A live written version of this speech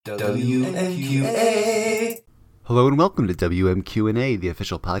WMQA. Hello and welcome to WMQ&A, the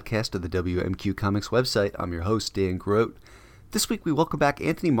official podcast of the WMQ Comics website. I'm your host, Dan Grote. This week we welcome back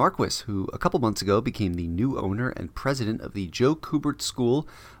Anthony Marquis, who a couple months ago became the new owner and president of the Joe Kubert School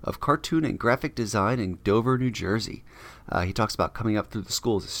of Cartoon and Graphic Design in Dover, New Jersey. He talks about coming up through the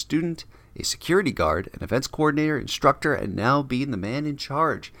school as a student, a security guard, an events coordinator, instructor, and now being the man in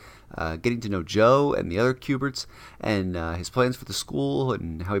charge. Getting to know Joe and the other Kuberts and his plans for the school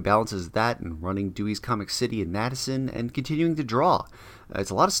and how he balances that and running Dewey's Comic City in Madison and continuing to draw. It's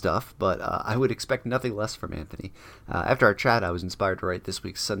a lot of stuff, but I would expect nothing less from Anthony. After our chat, I was inspired to write this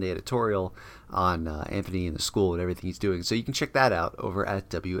week's Sunday editorial on Anthony and the school and everything he's doing, so you can check that out over at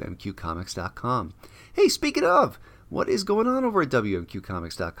WMQcomics.com. Hey, speaking of, what is going on over at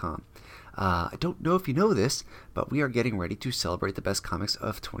WMQcomics.com? I don't know if you know this, but we are getting ready to celebrate the best comics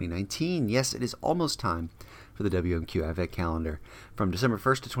of 2019. Yes, it is almost time for the WMQ Advent Calendar. From December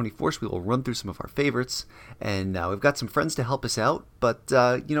 1st to 24th, we will run through some of our favorites, and we've got some friends to help us out, but,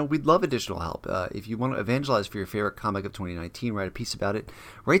 we'd love additional help. If you want to evangelize for your favorite comic of 2019, write a piece about it,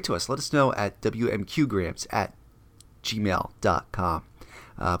 write to us. Let us know at WMQgrams@gmail.com.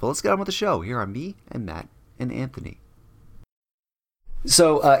 But let's get on with the show. Here are me and Matt and Anthony.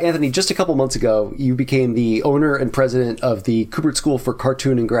 So, Anthony, just a couple months ago, you became the owner and president of the Kubert School for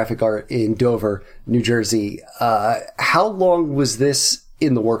Cartoon and Graphic Art in Dover, New Jersey. How long was this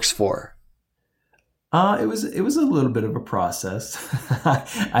in the works for? It was a little bit of a process.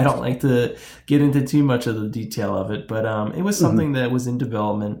 I don't like to get into too much of the detail of it, but it was something that was in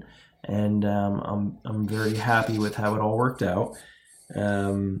development, and I'm very happy with how it all worked out.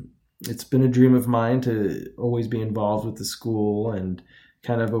 It's been a dream of mine to always be involved with the school and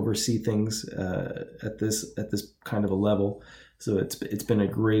kind of oversee things at this kind of a level. So it's been a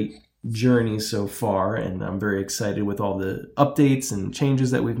great journey so far, and I'm very excited with all the updates and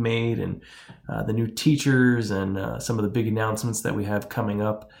changes that we've made, and the new teachers and some of the big announcements that we have coming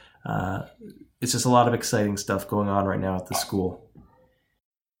up. It's just a lot of exciting stuff going on right now at the school.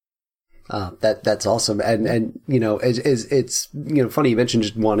 That's awesome. And it's funny you mentioned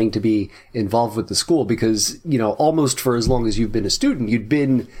just wanting to be involved with the school because, almost for as long as you've been a student, you'd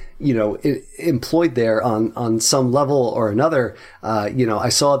been, employed there on some level or another. I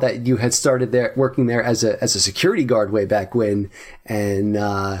saw that you had started there working there as a security guard way back when. And,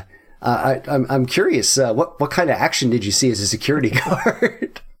 I'm curious, what kind of action did you see as a security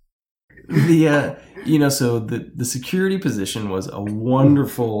guard? So the security position was a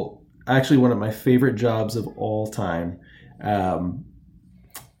wonderful, actually one of my favorite jobs of all time.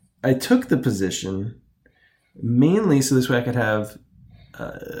 I took the position mainly so this way I could have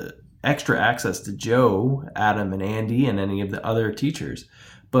extra access to Joe, Adam, and Andy, and any of the other teachers,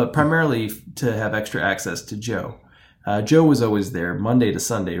 but primarily to have extra access to Joe. Joe was always there Monday to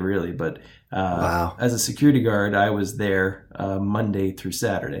Sunday, really, but wow. As a security guard, I was there Monday through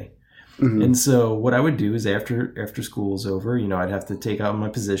Saturday. Mm-hmm. And so what I would do is after school was over, I'd have to take out my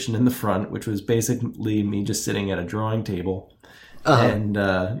position in the front, which was basically me just sitting at a drawing table and,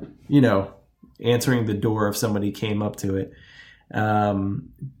 answering the door if somebody came up to it.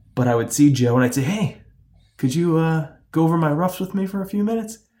 But I would see Joe and I'd say, hey, could you go over my roughs with me for a few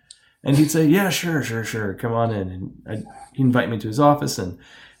minutes? And he'd say, yeah, sure. Come on in. And he'd invite me to his office, and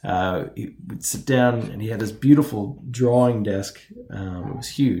he would sit down, and he had this beautiful drawing desk. It was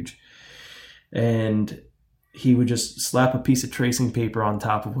huge. And he would just slap a piece of tracing paper on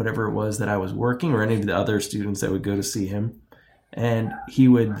top of whatever it was that I was working, or any of the other students that would go to see him. And he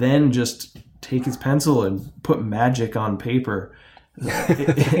would then just take his pencil and put magic on paper.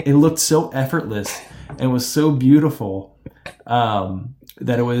 It looked so effortless and was so beautiful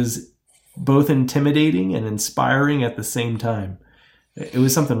that it was both intimidating and inspiring at the same time. It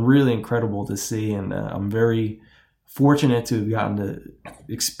was something really incredible to see, and I'm very fortunate to have gotten to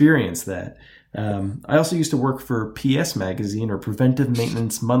experience that. I also used to work for PS Magazine, or Preventive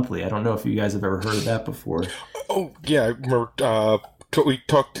Maintenance Monthly. I don't know if you guys have ever heard of that before. Oh, yeah. I remember we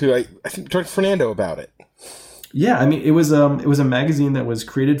talked to Fernando about it. Yeah, I mean, it was a magazine that was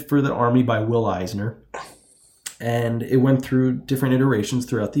created for the Army by Will Eisner, and it went through different iterations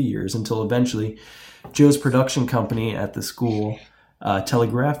throughout the years until eventually Joe's production company at the school,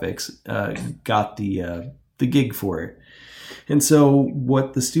 Telegraphics, got the gig for it. And so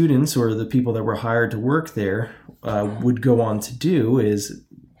what the students, or the people that were hired to work there, would go on to do is,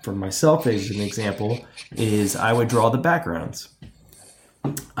 for myself as an example, is I would draw the backgrounds.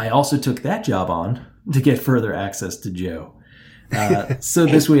 I also took that job on to get further access to Joe. So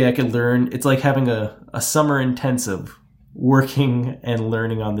this way I could learn. It's like having a summer intensive working and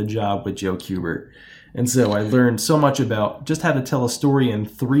learning on the job with Joe Kubert. And so I learned so much about just how to tell a story in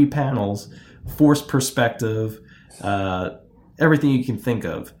 3 panels, forced perspective, everything you can think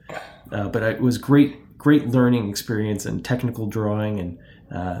of. But it was great learning experience and technical drawing, and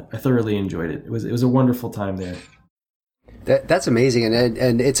I thoroughly enjoyed it. It was a wonderful time there. That's amazing,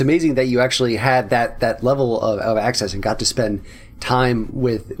 and it's amazing that you actually had that level of access and got to spend time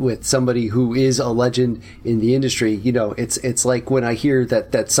with somebody who is a legend in the industry. You know, it's like when I hear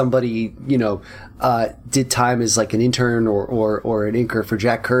that somebody, you know, did time as like an intern or an inker for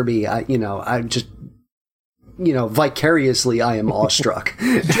Jack Kirby. I'm just, you know, vicariously I am awestruck.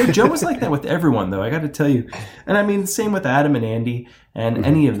 Joe was like that with everyone, though, I got to tell you. And I mean, same with Adam and Andy and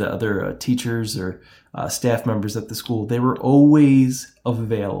any of the other teachers or staff members at the school. They were always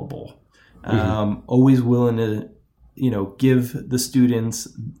available, always willing to, you know, give the students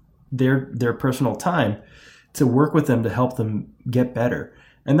their personal time to work with them to help them get better.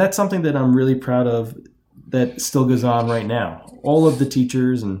 And that's something that I'm really proud of that still goes on right now. All of the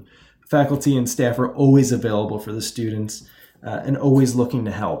teachers and faculty and staff are always available for the students and always looking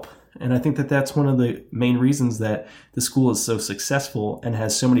to help. And I think that that's one of the main reasons that the school is so successful and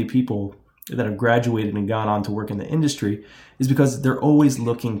has so many people that have graduated and gone on to work in the industry, is because they're always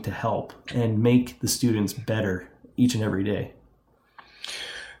looking to help and make the students better each and every day.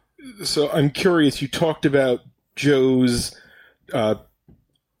 So I'm curious, you talked about Joe's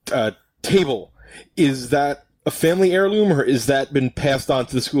table. Is that a family heirloom, or is that been passed on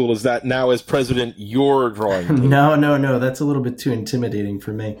to the school? Is that now, as president, your drawing table? No. That's a little bit too intimidating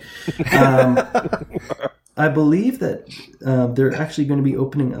for me. I believe that they're actually going to be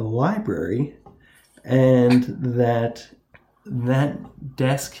opening a library, and that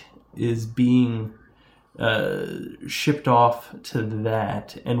desk is being shipped off to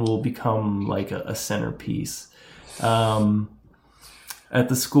that and will become like a centerpiece. At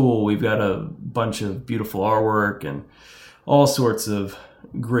the school, we've got a bunch of beautiful artwork and all sorts of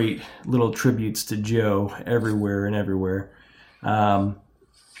great little tributes to Joe everywhere.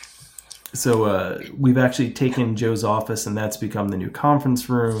 So we've actually taken Joe's office, and that's become the new conference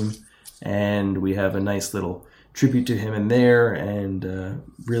room. And we have a nice little tribute to him in there, and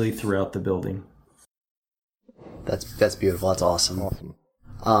really throughout the building. That's beautiful. That's awesome.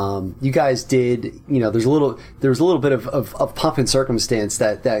 You guys did, you know, there was a little bit of pomp and circumstance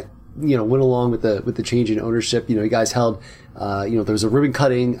that you know went along with the change in ownership. You know, you guys held, you know, there was a ribbon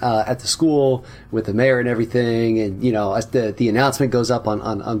cutting at the school with the mayor and everything, and you know, as the announcement goes up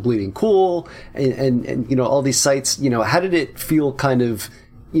on Bleeding Cool and you know all these sites. You know, how did it feel, kind of,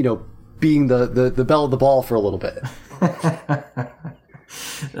 you know, being the belle of the ball for a little bit?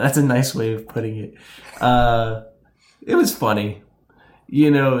 That's a nice way of putting it. It was funny. You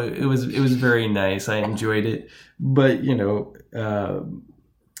know, it was very nice. I enjoyed it. But, you know,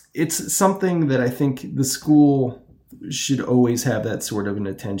 it's something that I think the school should always have that sort of an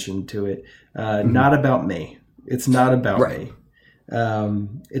attention to it. Not about me. It's not about me.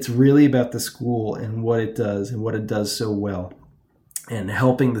 It's really about the school and what it does and what it does so well, and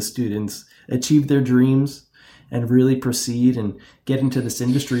helping the students achieve their dreams and really proceed and get into this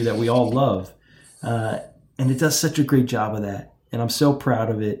industry that we all love. And it does such a great job of that. And I'm so proud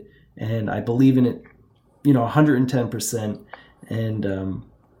of it, and I believe in it, you know, 110%. And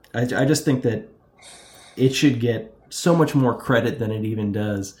I just think that it should get so much more credit than it even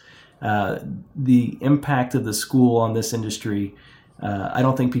does. The impact of the school on this industry, I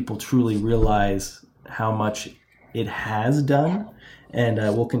don't think people truly realize how much it has done and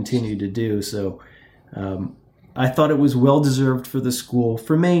will continue to do. So I thought it was well-deserved for the school.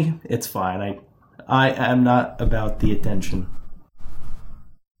 For me, it's fine. I am not about the attention.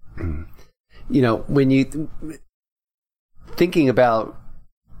 You know, when you thinking about,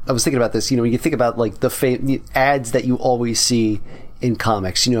 I was thinking about this. You know, when you think about like the ads that you always see in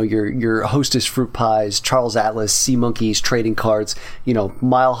comics, you know, your Hostess fruit pies, Charles Atlas, Sea Monkeys trading cards, you know,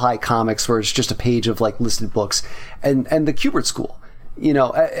 Mile High Comics, where it's just a page of like listed books, and the Kubert School. You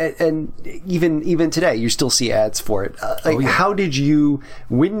know, and even today, you still see ads for it. How did you?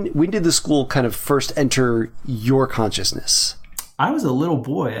 When did the school kind of first enter your consciousness? I was a little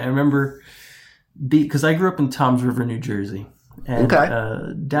boy. I remember because I grew up in Toms River, New Jersey, and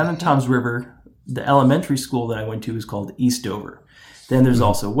down in Toms River, the elementary school that I went to was called East Dover. Then there's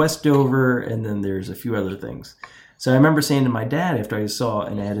also West Dover, and then there's a few other things. So I remember saying to my dad after I saw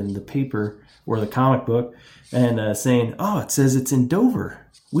an ad in the paper or the comic book, and saying, "Oh, it says it's in Dover.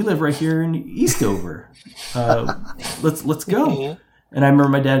 We live right here in East Dover. Let's go." And I remember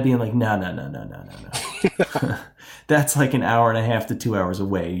my dad being like, "No. That's like an hour and a half to 2 hours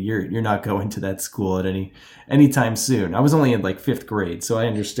away. You're not going to that school at any time soon." I was only in like 5th grade, so I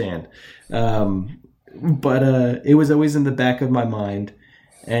understand. but it was always in the back of my mind.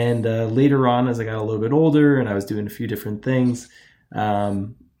 And later on, as I got a little bit older and I was doing a few different things,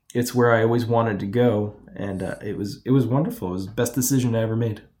 it's where I always wanted to go. And it was wonderful. It was the best decision I ever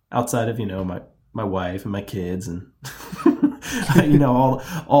made, outside of, my wife and my kids and,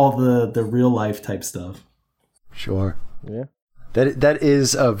 all the real life type stuff. Sure. Yeah. That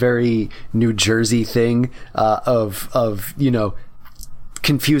is a very New Jersey thing of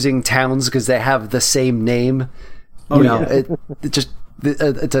confusing towns because they have the same name.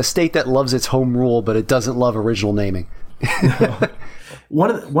 It's a state that loves its home rule, but it doesn't love original naming.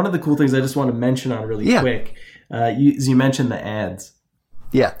 One of the cool things I just want to mention on really quick, you mentioned the ads.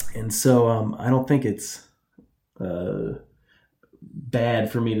 Yeah. And so I don't think it's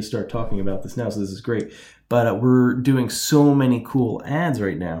bad for me to start talking about this now, so this is great. But we're doing so many cool ads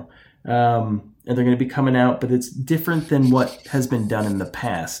right now. And they're going to be coming out, but it's different than what has been done in the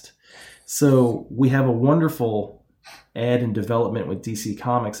past. So we have a wonderful ad in development with DC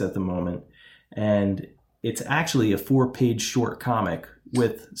Comics at the moment. And it's actually a 4-page short comic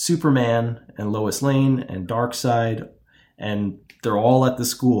with Superman and Lois Lane and Darkseid, and they're all at the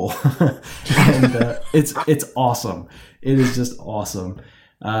school. And it's awesome. It is just awesome.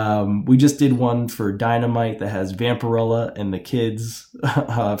 We just did one for Dynamite that has Vampirella and the kids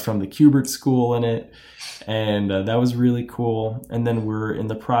from the Kubert School in it. And that was really cool. And then we're in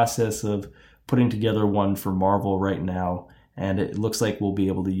the process of putting together one for Marvel right now. And it looks like we'll be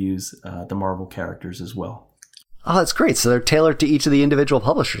able to use the Marvel characters as well. Oh, that's great. So they're tailored to each of the individual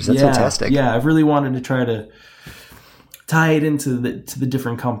publishers. That's fantastic. Yeah, I've really wanted to try to tie it into the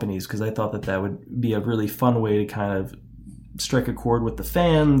different companies because I thought that would be a really fun way to kind of strike a chord with the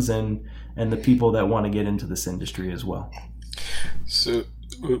fans and the people that want to get into this industry as well. So,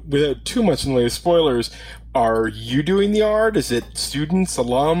 without too much in the way of spoilers, are you doing the art? Is it students,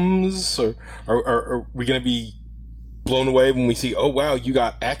 alums, or are we going to be blown away when we see, oh wow, you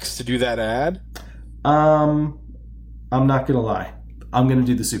got X to do that ad? I'm not going to lie. I'm going to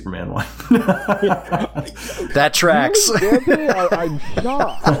do the Superman one. That tracks. Really? I'm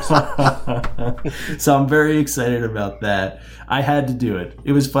shocked. So I'm very excited about that. I had to do it.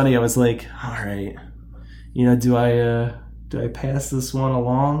 It was funny. I was like, all right, do I pass this one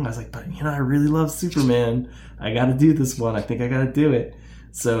along? I was like, but I really love Superman. I got to do this one. I think I got to do it.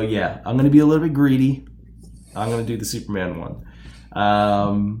 So yeah, I'm going to be a little bit greedy. I'm going to do the Superman one.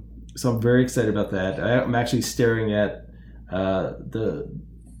 So I'm very excited about that. I'm actually staring at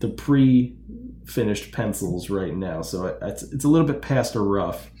the pre-finished pencils right now, so it's a little bit past a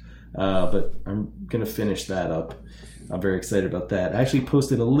rough, but I'm gonna finish that up. I'm very excited about that. I actually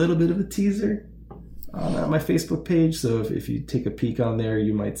posted a little bit of a teaser on my Facebook page, so if you take a peek on there,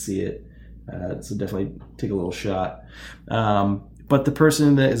 you might see it. So definitely take a little shot. But the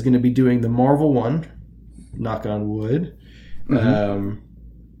person that is going to be doing the Marvel one, knock on wood. Mm-hmm.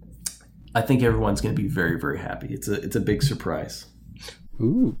 I think everyone's going to be very, very happy. It's a big surprise.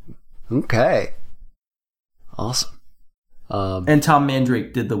 Ooh, okay, awesome. And Tom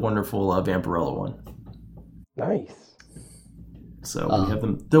Mandrake did the wonderful Vampirella one. Nice. So we have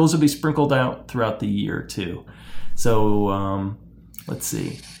them. Those will be sprinkled out throughout the year too. So let's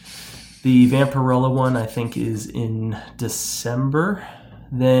see. The Vampirella one I think is in December.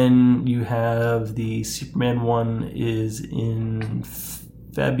 Then you have the Superman one is in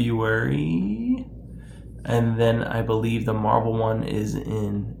February, and then I believe the Marvel one is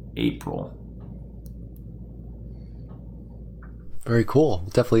in April. Very cool.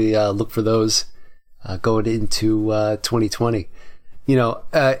 Definitely look for those going into 2020.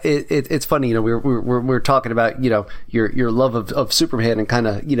 It's funny. We're talking about your love of Superman and kind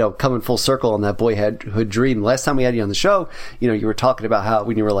of coming full circle on that boyhood dream. Last time we had you on the show, you were talking about how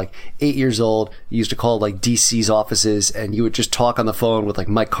when you were like 8 years old, you used to call like DC's offices and you would just talk on the phone with like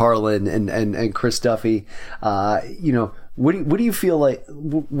Mike Carlin and Chris Duffy. What do you feel like?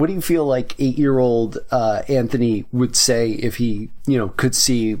 What do you feel like 8-year-old Anthony would say if he could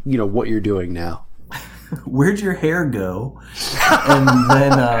see what you're doing now? Where'd your hair go? And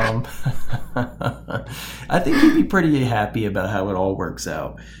then I think he'd be pretty happy about how it all works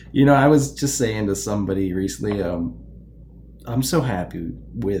out. I was just saying to somebody recently, I'm so happy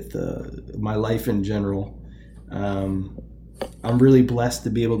with my life in general. I'm really blessed to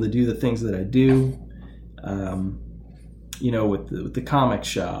be able to do the things that I do, with the comic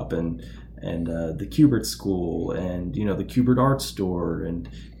shop and the Kubert School and the Kubert Art Store and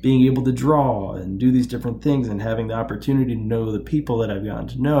being able to draw and do these different things and having the opportunity to know the people that I've gotten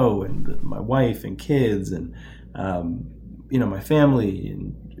to know and my wife and kids and my family,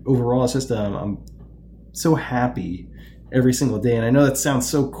 and overall it's just I'm so happy every single day. And I know that sounds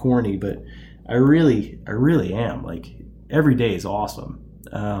so corny, but I really am. Like, every day is awesome.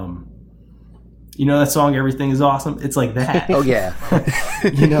 You know that song, Everything is Awesome? It's like that. Oh, yeah.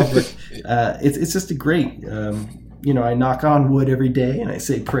 You know, but it's just a great, you know, I knock on wood every day and I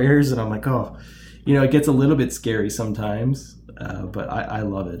say prayers and I'm like, oh, you know, it gets a little bit scary sometimes, but I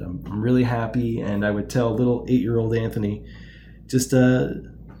love it. I'm really happy, and I would tell little 8-year-old Anthony, just,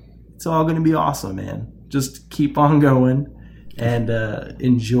 it's all going to be awesome, man. Just keep on going and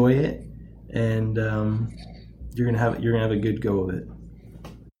enjoy it, and you're gonna have a good go of it.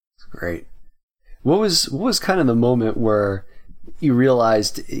 Great. What was kind of the moment where you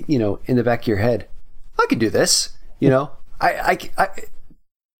realized, you know, in the back of your head, I could do this, you know? I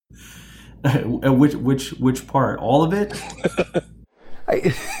Which part? All of it?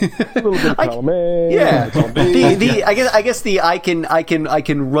 A little bit of column A, yeah. column B. I guess I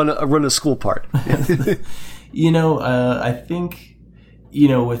can run a school part. You know, I think, you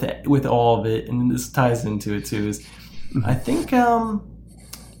know, with all of it, and this ties into it too, is I think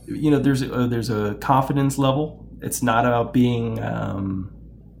you know, there's a confidence level. It's not about being a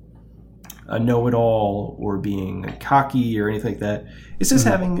know-it-all or being cocky or anything like that. It's just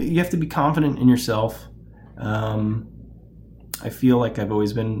you have to be confident in yourself. I feel like I've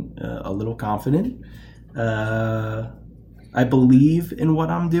always been a little confident. I believe in what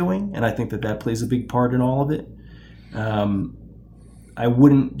I'm doing, and I think that plays a big part in all of it. I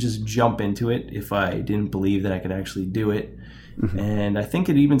wouldn't just jump into it if I didn't believe that I could actually do it. Mm-hmm. And I think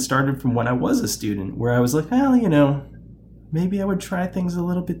it even started from when I was a student, where I was like, well, you know, maybe I would try things a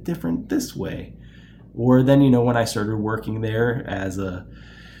little bit different this way. Or then, you know, when I started working there as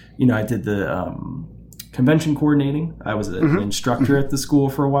you know, I did the convention coordinating. I was an instructor at the school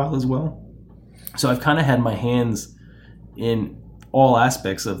for a while as well. So I've kind of had my hands in all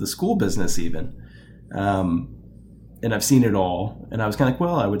aspects of the school business even. And I've seen it all. And I was kind of like,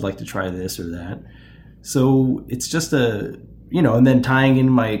 well, I would like to try this or that. So it's just you know, and then tying in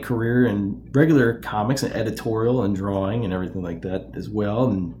my career in regular comics and editorial and drawing and everything like that as well,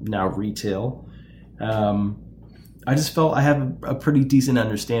 and now retail. I just felt I have a pretty decent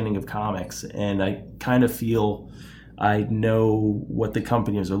understanding of comics, and I kind of feel I know what the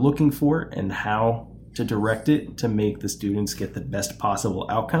companies are looking for and how to direct it to make the students get the best possible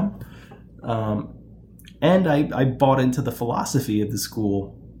outcome. And I bought into the philosophy of the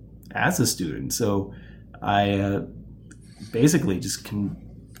school as a student. So I basically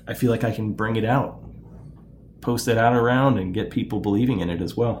I feel like I can bring it out, post it out around, and get people believing in it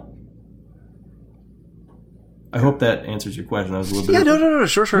as well. I hope that answers your question. That was a little bit. Yeah, no,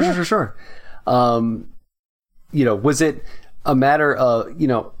 sure. You know, was it a matter of, you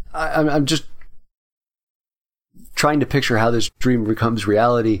know, I'm just trying to picture how this dream becomes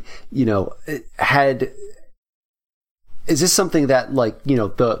reality. You know, is this something that, like, you know,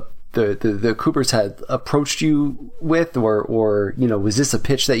 the Coopers had approached you with, or you know, was this a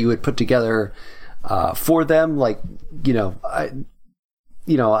pitch that you had put together for them? Like, you know,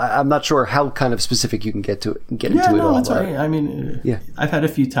 I'm not sure how kind of specific you can get into it. No, it's all right. I mean, I've had a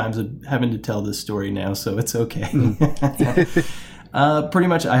few times of having to tell this story now, so it's okay. Pretty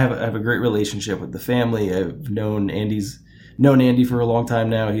much, I have a great relationship with the family. I've known Andy for a long time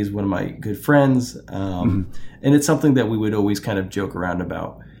now. He's one of my good friends, and it's something that we would always kind of joke around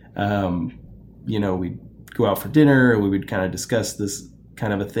about. You know, we'd go out for dinner, we would kind of discuss this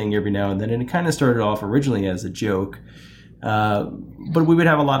kind of a thing every now and then, and it kind of started off originally as a joke. But we would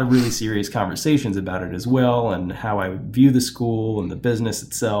have a lot of really serious conversations about it as well, and how I would view the school and the business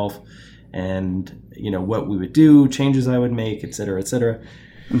itself, and, you know, what we would do, changes I would make, et cetera, et cetera.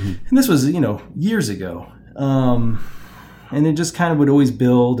 Mm-hmm. And this was, you know, years ago. And it just kind of would always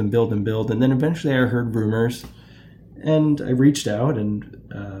build and build and build. And then eventually I heard rumors, and I reached out, and,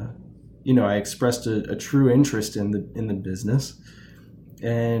 you know, I expressed a true interest in the business,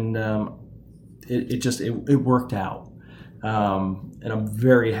 and it worked out. And I'm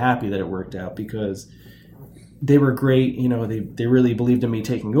very happy that it worked out, because they were great. You know, they really believed in me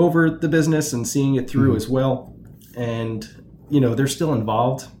taking over the business and seeing it through as well. And, you know, they're still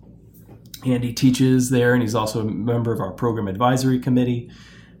involved. Andy teaches there, and he's also a member of our program advisory committee.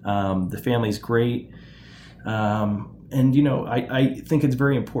 The family's great. And, you know, I think it's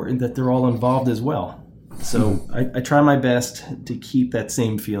very important that they're all involved as well. So I try my best to keep that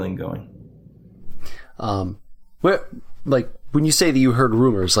same feeling going. Like, when you say that you heard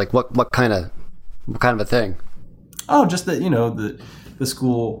rumors, like what kind of a thing? Oh, just that, you know, the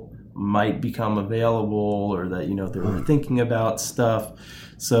school might become available, or that, you know, they were thinking about stuff.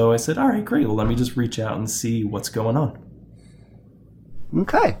 So I said, all right, great. Well, let me just reach out and see what's going on.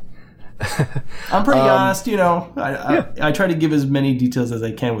 Okay. I'm pretty honest, I try to give as many details as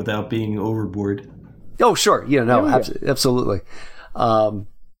I can without being overboard. Oh, sure. Absolutely.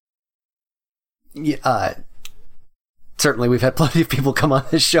 Certainly, we've had plenty of people come on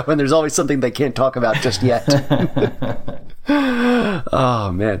this show, and there's always something they can't talk about just yet.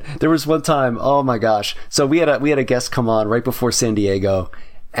 Oh man, there was one time. Oh my gosh! So we had a guest come on right before San Diego,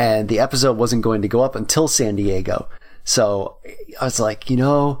 and the episode wasn't going to go up until San Diego. So I was like,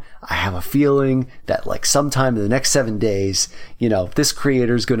 I have a feeling that like sometime in the next 7 days, this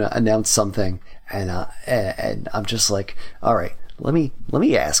creator is going to announce something, and I'm just like, all right. Let me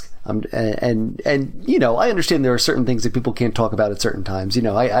ask. And I understand there are certain things that people can't talk about at certain times.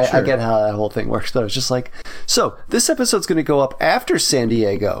 I get how that whole thing works. But I was just like, so this episode's going to go up after San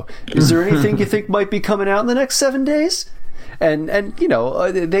Diego. Is there anything you think might be coming out in the next 7 days? And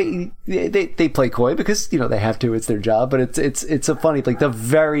they play coy because they have to. It's their job. But it's a funny, like the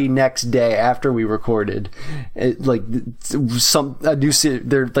very next day after we recorded, their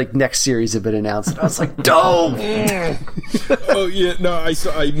like next series had been announced. And I was like, dope. Oh yeah, no, I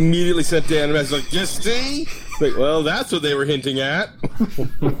immediately sent Dan a message like, just see. Like, well, that's what they were hinting at.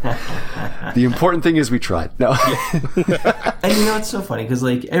 The important thing is we tried. No. And it's so funny because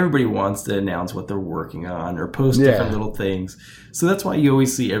like everybody wants to announce what they're working on or post different little things. So that's why you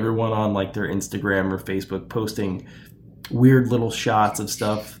always see everyone on like their Instagram or Facebook posting weird little shots of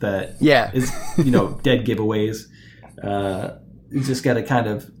stuff that is dead giveaways. You just got to kind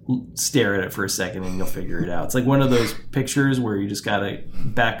of stare at it for a second and you'll figure it out. It's like one of those pictures where you just got to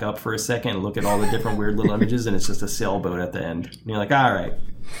back up for a second and look at all the different weird little images and it's just a sailboat at the end. And you're like, all right,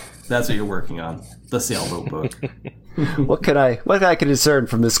 that's what you're working on. The sailboat book. What can I discern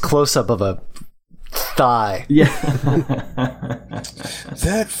from this close-up of a thigh? Yeah.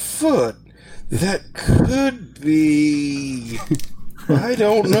 That foot, that could be, I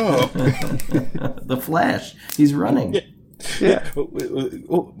don't know. The Flash. He's running. Yeah,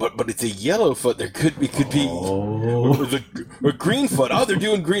 but it's a yellow foot. There could be or green foot. Oh, they're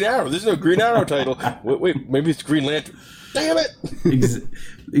doing Green Arrow. There's no Green Arrow title. Wait, maybe it's Green Lantern. Damn it!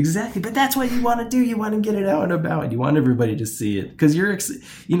 Exactly, but that's what you want to do. You want to get it out and about. You want everybody to see it because you're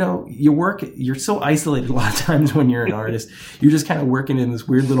so isolated a lot of times when you're an artist. You're just kind of working in this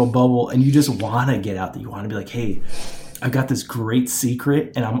weird little bubble, and you just want to get out there. You want to be like, hey, I've got this great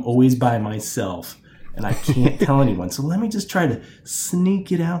secret, and I'm always by myself. And I can't tell anyone. So let me just try to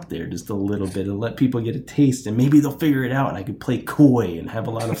sneak it out there just a little bit and let people get a taste. And maybe they'll figure it out and I can play coy and have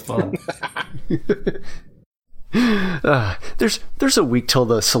a lot of fun. There's a week till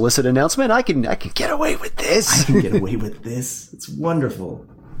the solicit announcement. I can get away with this. I can get away with this. It's wonderful.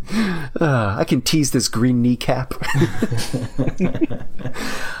 I can tease this green kneecap.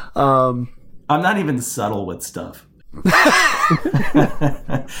 I'm not even subtle with stuff.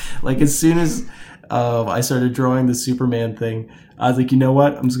 Like as soon as I started drawing the Superman thing, I was like, you know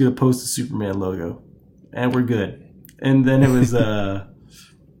what? I'm just going to post the Superman logo and we're good. And then it was, I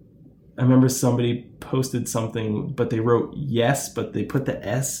remember somebody posted something, but they wrote yes, but they put the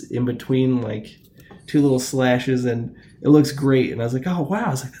S in between like two little slashes and it looks great. And I was like, oh wow.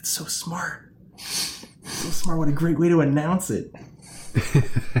 I was like, that's so smart. So smart. What a great way to announce it.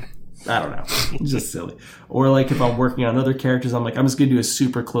 I don't know. It's just silly. Or like if I'm working on other characters, I'm like, I'm just going to do a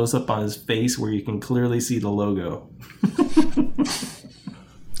super close up on his face where you can clearly see the logo.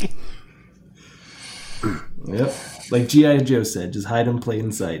 Yep. Like G.I. Joe said, just hide in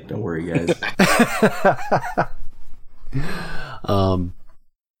plain sight. Don't worry, guys.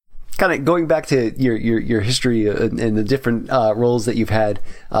 Kind of going back to your history and the different roles that you've had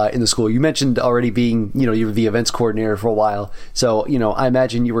in the school. You mentioned already being, you were the events coordinator for a while. So, I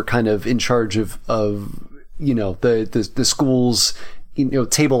imagine you were kind of in charge of the school's,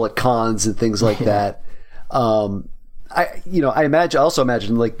 table at cons and things like that. I also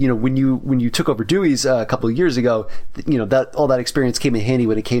imagine like, when you took over Dewey's a couple of years ago, that all that experience came in handy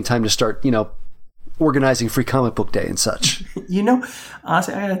when it came time to start, organizing Free Comic Book Day and such.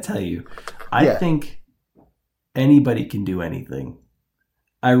 Honestly, I gotta tell you, I think anybody can do anything.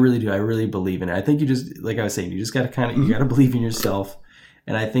 I really do. I really believe in it. I think you just, like I was saying, you just gotta kind of, you gotta believe in yourself.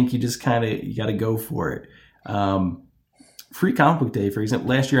 And I think you just kind of, you gotta go for it. Free Comic Book Day, for example,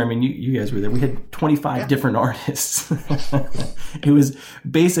 last year, I mean, you guys were there. We had 25 different artists. It was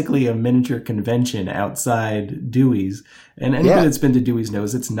basically a miniature convention outside Dewey's. And anybody that's been to Dewey's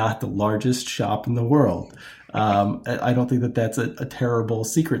knows it's not the largest shop in the world. I don't think that that's a terrible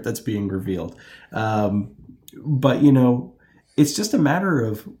secret that's being revealed. But, it's just a matter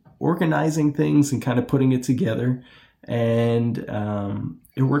of organizing things and kind of putting it together. And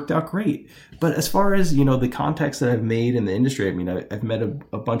it worked out great. But as far as, the contacts that I've made in the industry, I mean, I've met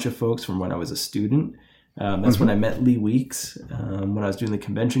a bunch of folks from when I was a student. That's when I met Lee Weeks, when I was doing the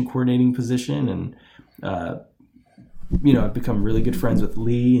convention coordinating position. And, I've become really good friends with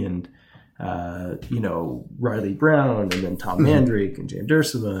Lee and, Riley Brown, and then Tom Mandrake and Jan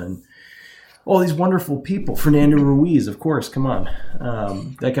Dursema and all these wonderful people. Fernando Ruiz, of course, come on.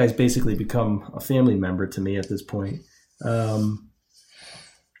 That guy's basically become a family member to me at this point.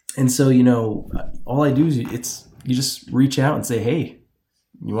 And so, all I do is you just reach out and say, hey,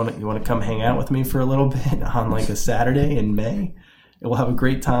 you want to come hang out with me for a little bit on like a Saturday in May? And we'll have a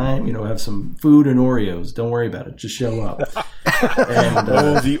great time. Have some food and Oreos. Don't worry about it. Just show up. And,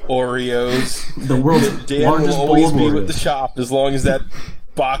 the Oreos. The world's Dan largest will always bowl of be Oreos. with the shop as long as that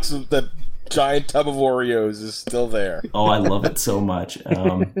box of that giant tub of Oreos is still there. Oh, I love it so much.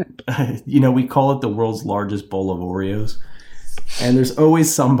 We call it the world's largest bowl of Oreos. And there's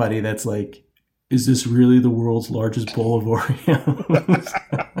always somebody that's like, is this really the world's largest bowl of Oreos?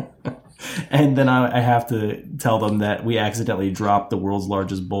 And then I have to tell them that we accidentally dropped the world's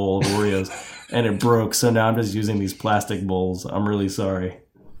largest bowl of Oreos and it broke. So now I'm just using these plastic bowls. I'm really sorry.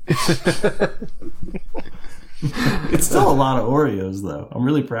 It's still a lot of Oreos, though. I'm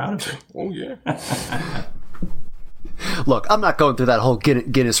really proud of it. Oh, yeah. Look, I'm not going through that whole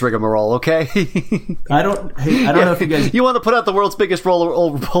Guinness rigmarole, okay? I don't know if you guys... You want to put out the world's biggest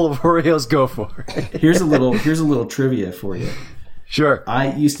bowl of Oreos, go for it. Here's a little trivia for you. Sure.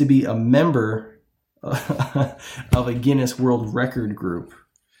 I used to be a member of a Guinness World Record group.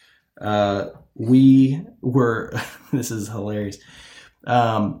 We were... This is hilarious.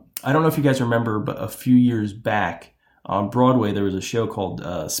 I don't know if you guys remember, but a few years back on Broadway, there was a show called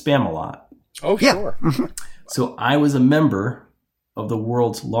Spam-A-Lot. Oh, sure. Yeah. So I was a member of the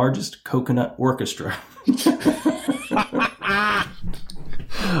world's largest coconut orchestra.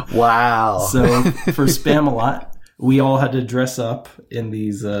 Wow. So for Spam-A-Lot, we all had to dress up in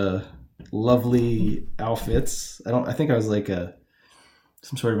these lovely outfits. I think I was like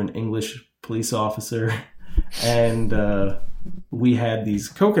some sort of an English police officer. And we had these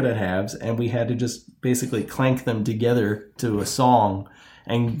coconut halves, and we had to just basically clank them together to a song.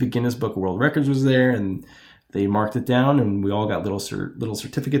 And the Guinness Book of World Records was there, and they marked it down, and we all got little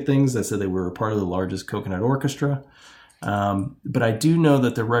certificate things that said they were a part of the largest coconut orchestra. But I do know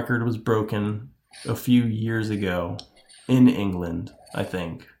that the record was broken a few years ago in England, I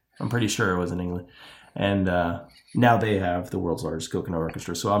think. I'm pretty sure it was in England. And now they have the world's largest coconut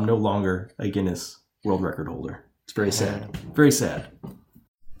orchestra. So I'm no longer a Guinness World Record holder. It's very sad. Very sad.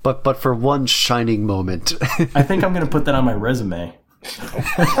 But for one shining moment. I think I'm going to put that on my resume.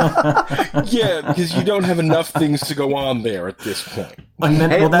 Yeah, because you don't have enough things to go on there at this point. And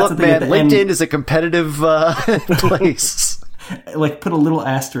then, Hey, that's look, the thing, man, LinkedIn is a competitive place. Like, put a little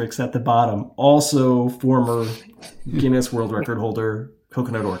asterisk at the bottom. Also, former Guinness World Record holder,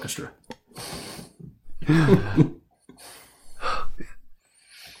 Coconut Orchestra.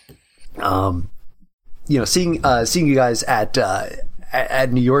 Seeing you guys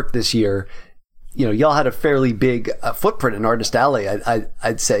at New York this year, y'all had a fairly big footprint in Artist Alley,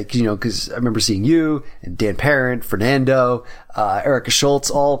 I'd say, because I remember seeing you and Dan Parent, Fernando, Erica Schultz,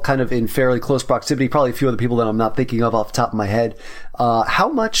 all kind of in fairly close proximity, probably a few other people that I'm not thinking of off the top of my head. How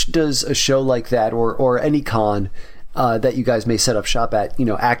much does a show like that or any con that you guys may set up shop at,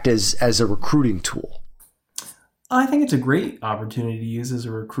 act as a recruiting tool? I think it's a great opportunity to use as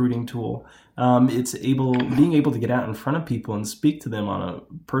a recruiting tool. It's being able to get out in front of people and speak to them on a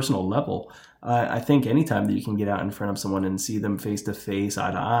personal level. I think anytime that you can get out in front of someone and see them face to face,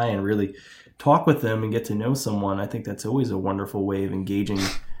 eye to eye, and really talk with them and get to know someone, I think that's always a wonderful way of engaging,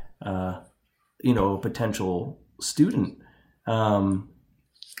 a potential student,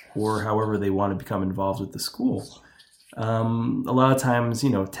 or however they want to become involved with the school. A lot of times,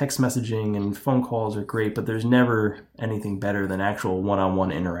 text messaging and phone calls are great, but there's never anything better than actual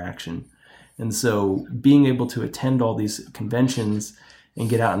one-on-one interaction. And so being able to attend all these conventions and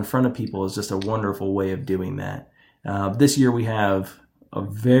get out in front of people is just a wonderful way of doing that. This year we have a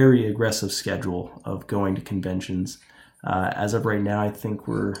very aggressive schedule of going to conventions. As of right now, I think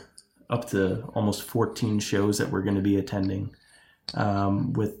we're up to almost 14 shows that we're going to be attending.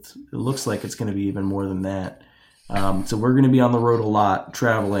 It looks like it's going to be even more than that. So we're going to be on the road a lot,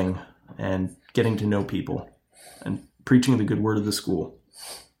 traveling and getting to know people and preaching the good word of the school.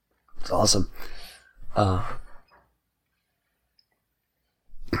 It's awesome.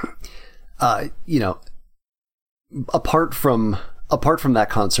 Apart from that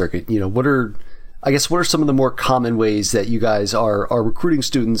con circuit, what are some of the more common ways that you guys are recruiting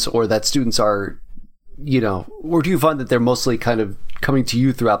students, or that students are, or do you find that they're mostly kind of coming to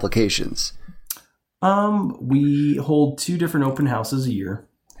you through applications? We hold 2 different open houses a year.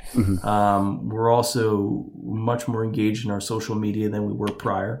 Mm-hmm. We're also much more engaged in our social media than we were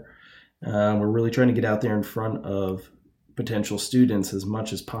prior. We're really trying to get out there in front of potential students as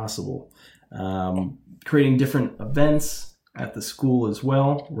much as possible. Creating different events at the school as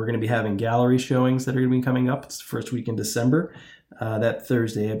well. We're going to be having gallery showings that are going to be coming up. It's the first week in December. That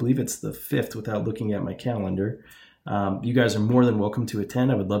Thursday, I believe it's the 5th without looking at my calendar. You guys are more than welcome to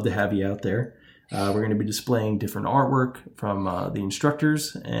attend. I would love to have you out there. We're going to be displaying different artwork from the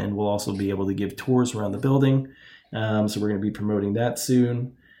instructors, and we'll also be able to give tours around the building. So we're going to be promoting that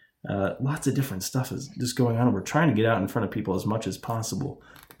soon. Lots of different stuff is just going on. We're trying to get out in front of people as much as possible.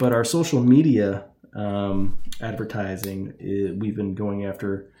 But our social media advertising, we've been going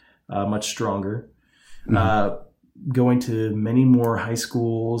after much stronger. Mm-hmm. Going to many more high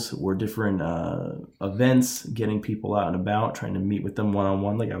schools or different events, getting people out and about, trying to meet with them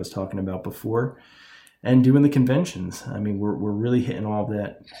one-on-one like I was talking about before, and doing the conventions. I mean, we're really hitting all of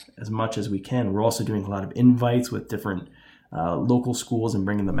that as much as we can. We're also doing a lot of invites with different local schools and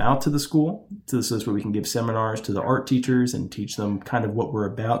bringing them out to the school so this way we can give seminars to the art teachers and teach them kind of what we're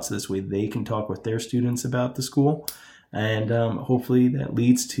about, so this way they can talk with their students about the school, and hopefully that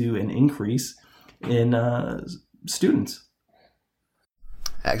leads to an increase in students.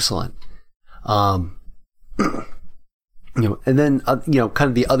 Excellent. And then kind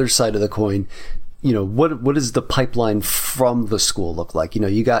of the other side of the coin, what does the pipeline from the school look like?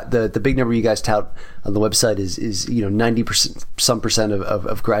 You got the big number you guys tout on the website is 90% some percent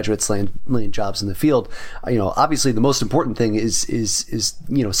of graduates land jobs in the field. Obviously the most important thing is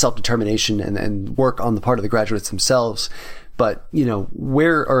self-determination and work on the part of the graduates themselves. But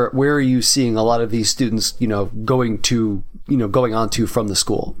where are you seeing a lot of these students going on to from the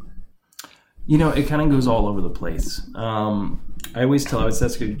school? It kind of goes all over the place. I always tell, I was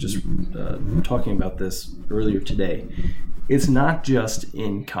actually just talking about this earlier today. It's not just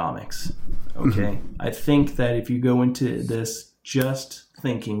in comics, okay? Mm-hmm. I think that if you go into this just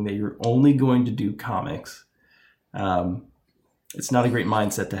thinking that you're only going to do comics, it's not a great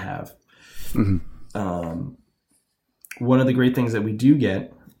mindset to have. Mm-hmm. One of the great things that we do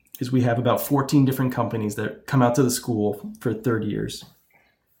get is we have about 14 different companies that come out to the school for 3rd years.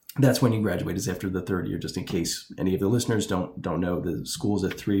 That's when you graduate, is after the 3rd year, just in case any of the listeners don't know. The school is a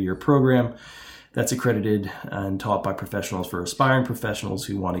 3-year program that's accredited and taught by professionals for aspiring professionals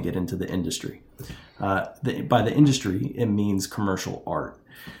who want to get into the industry. By the industry, it means commercial art.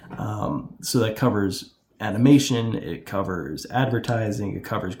 So that covers animation, it covers advertising, it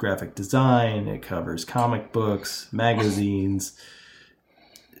covers graphic design, it covers comic books, magazines,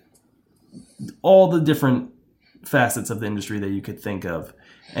 all the different facets of the industry that you could think of.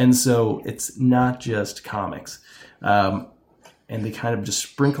 And so it's not just comics. And they kind of just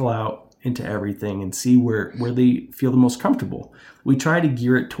sprinkle out into everything and see where they feel the most comfortable. We try to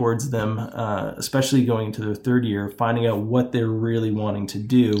gear it towards them, especially going into their 3rd year, finding out what they're really wanting to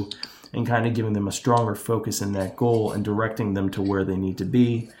do and kind of giving them a stronger focus in that goal and directing them to where they need to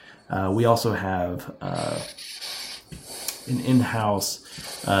be. We also have an in-house,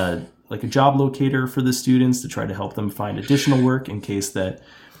 like a job locator for the students to try to help them find additional work in case that,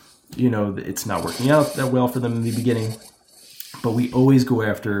 it's not working out that well for them in the beginning. But we always go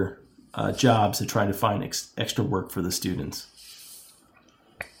after jobs to try to find extra work for the students.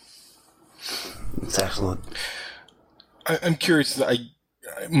 That's excellent. I'm curious, I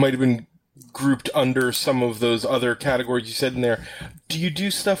might have been grouped under some of those other categories you said in there. Do you do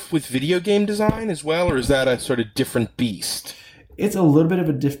stuff with video game design as well, or is that a sort of different beast? It's a little bit of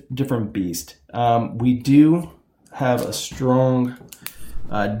a different beast. We do have a strong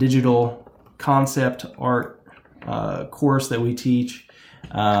digital concept art course that we teach.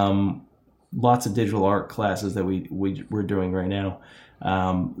 Lots of digital art classes that we're doing right now.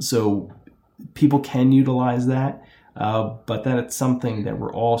 So people can utilize that. But that's something that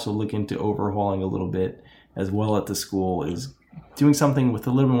we're also looking to overhauling a little bit as well at the school, is doing something with a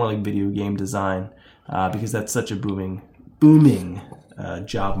little bit more like video game design, because that's such a booming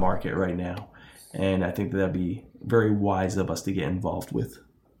job market right now. And I think that'd be very wise of us to get involved with.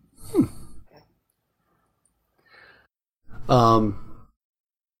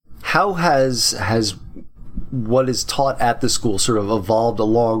 How has what is taught at the school sort of evolved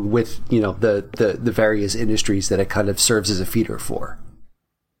along with, the various industries that it kind of serves as a feeder for?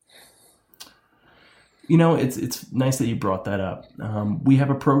 It's nice that you brought that up. We have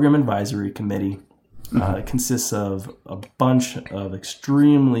a program advisory committee. It consists of a bunch of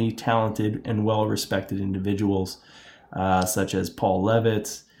extremely talented and well-respected individuals, such as Paul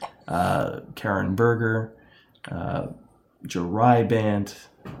Levitz, Karen Berger, Joe Rybant,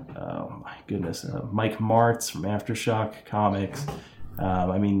 oh my goodness, Mike Martz from Aftershock Comics.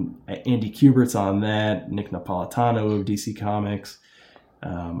 Andy Kubert's on that, Nick Napolitano of DC Comics.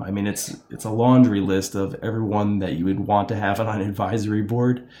 It's a laundry list of everyone that you would want to have on an advisory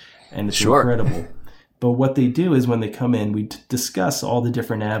board, and it's incredible. But what they do is when they come in, we discuss all the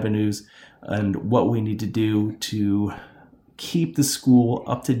different avenues and what we need to do to keep the school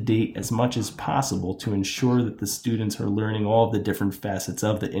up to date as much as possible to ensure that the students are learning all of the different facets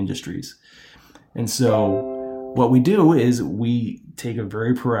of the industries. And so what we do is we take a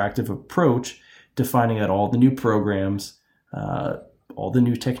very proactive approach to finding out all the new programs, all the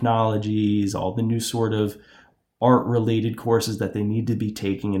new technologies, all the new sort of art-related courses that they need to be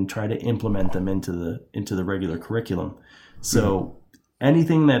taking, and try to implement them into the regular curriculum. So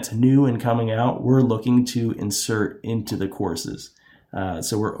anything that's new and coming out, we're looking to insert into the courses.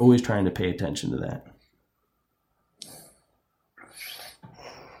 So we're always trying to pay attention to that.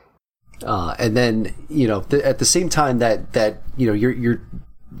 And then, at the same time that you're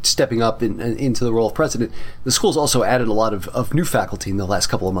stepping up into the role of president, the school's also added a lot of new faculty in the last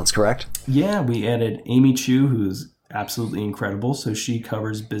couple of months, correct? Yeah, we added Amy Chu, who's absolutely incredible. So she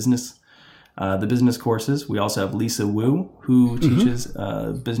covers business, the business courses. We also have Lisa Wu, who teaches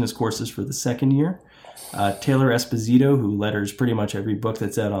business courses for the second year. Taylor Esposito, who letters pretty much every book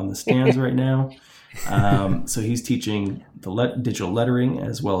that's out on the stands right now. So he's teaching the digital lettering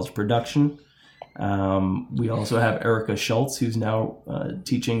as well as production. We also have Erica Schultz, who's now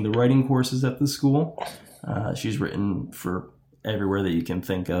teaching the writing courses at the school. She's written for everywhere that you can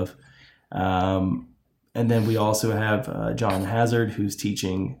think of. And then we also have John Hazard, who's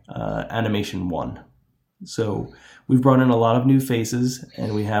teaching Animation 1. So we've brought in a lot of new faces,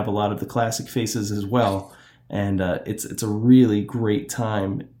 and we have a lot of the classic faces as well. And it's a really great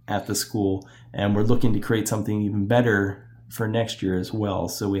time at the school, and we're looking to create something even better for next year as well.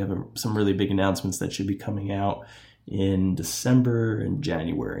 So we have some really big announcements that should be coming out in December and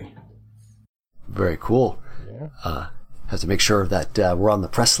January. Very cool. Yeah. Have to make sure that we're on the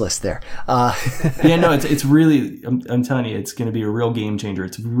press list there. It's really, I'm telling you, it's going to be a real game changer.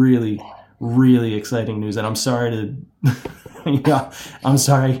 It's really, really exciting news. And I'm sorry to, I'm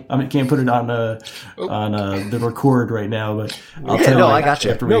sorry, I can't put it on the record right now, but I'll tell you. I got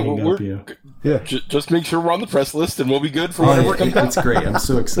you. After we hang up, you. Yeah. Just make sure we're on the press list, and we'll be good for whatever comes out. It's great. I'm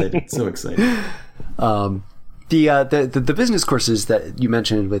so excited. The business courses that you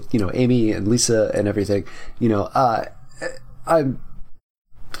mentioned with Amy and Lisa and everything, I'm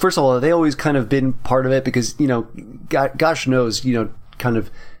first of all, they always kind of been part of it because gosh knows kind of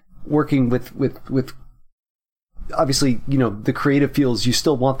working with obviously the creative fields, you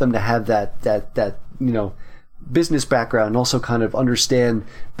still want them to have that business background and also kind of understand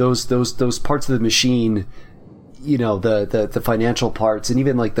those parts of the machine, the financial parts, and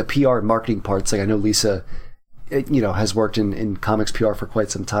even like the PR and marketing parts. Like I know Lisa has worked in comics PR for quite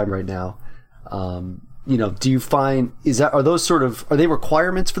some time right now. Do you find are they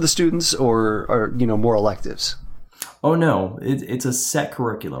requirements for the students, or are more electives? Oh no, it's a set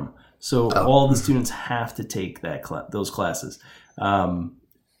curriculum. So all the students have to take those classes.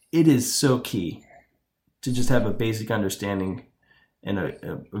 It is so key to just have a basic understanding, and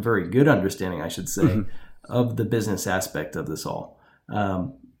a very good understanding, I should say, of the business aspect of this all.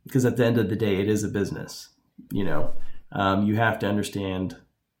 Because at the end of the day, it is a business. You have to understand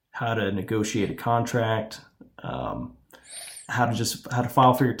how to negotiate a contract, how to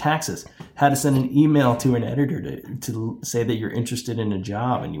file for your taxes, how to send an email to an editor to say that you're interested in a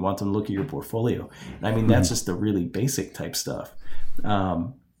job and you want them to look at your portfolio. That's just the really basic type stuff.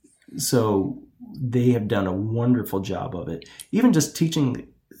 So they have done a wonderful job of it. Even just teaching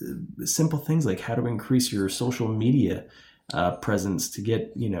simple things like how to increase your social media presence to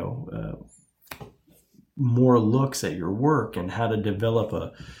get, more looks at your work, and how to develop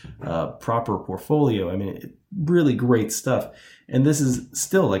a proper portfolio. Really great stuff. And this is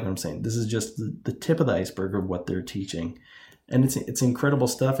still, like I'm saying, this is just the tip of the iceberg of what they're teaching. And it's incredible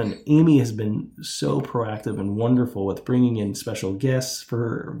stuff. And Amy has been so proactive and wonderful with bringing in special guests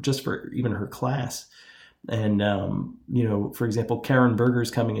for even her class. And, for example, Karen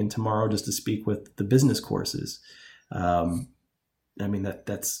Berger's coming in tomorrow just to speak with the business courses.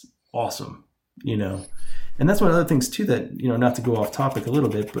 That's awesome, And that's one of the other things too that, not to go off topic a little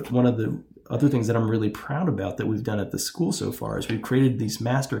bit, but one of the other things that I'm really proud about that we've done at the school so far is we've created these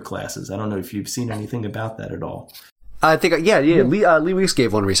master classes. I don't know if you've seen anything about that at all. I think, Lee Weeks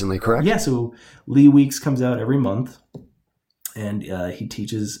gave one recently, correct? Yeah, so Lee Weeks comes out every month, and he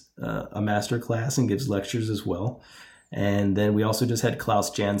teaches a master class and gives lectures as well. And then we also just had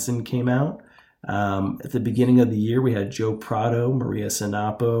Klaus Janson came out. At the beginning of the year, we had Joe Prado, Maria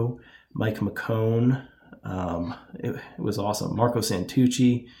Sinapo, Mike McCone. It was awesome. Marco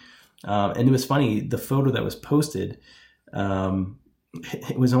Santucci. And it was funny, the photo that was posted,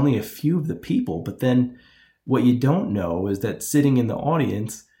 it was only a few of the people, but then what you don't know is that sitting in the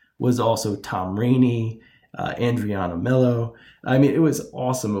audience was also Tom Rainey, Adriana Mello. I mean, it was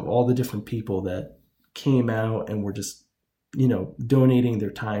awesome of all the different people that came out and were just, donating their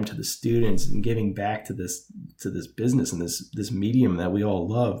time to the students and giving back to this business and this medium that we all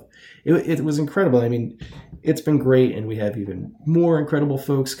love. It was incredible. I mean, it's been great, and we have even more incredible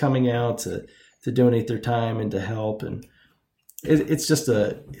folks coming out to donate their time and to help. And it's just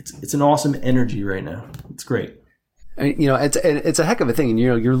it's an awesome energy right now. It's great. And, it's a heck of a thing. And,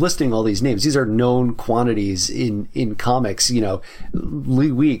 you're listing all these names. These are known quantities in comics.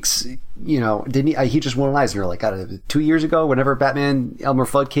 Lee Weeks, didn't he just won an Eisner, 2 years ago, whenever Batman Elmer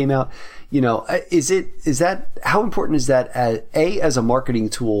Fudd came out. How important is that as a marketing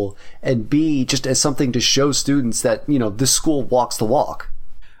tool, and B, just as something to show students that, this school walks the walk?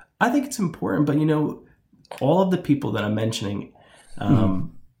 I think it's important, but, all of the people that I'm mentioning,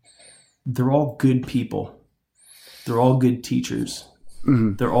 they're all good people. They're all good teachers.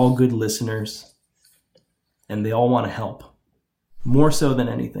 Mm-hmm. They're all good listeners. And they all want to help. More so than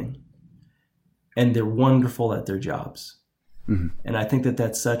anything. And they're wonderful at their jobs. Mm-hmm. And I think that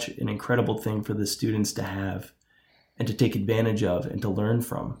that's such an incredible thing for the students to have and to take advantage of and to learn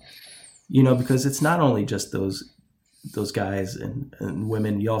from. Because it's not only just those guys and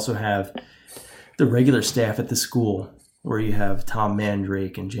women. You also have the regular staff at the school, where you have Tom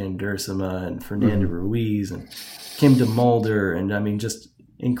Mandrake and Jan Dursema and Fernanda Ruiz and Kim DeMulder, and just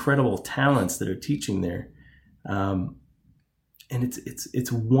incredible talents that are teaching there. And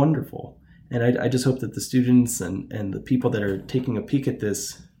it's wonderful. And I just hope that the students and the people that are taking a peek at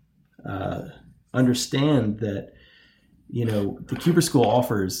this understand that, the Kuber School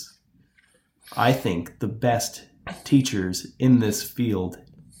offers, I think, the best teachers in this field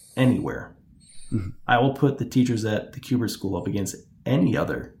anywhere. Mm-hmm. I will put the teachers at the Kuber School up against any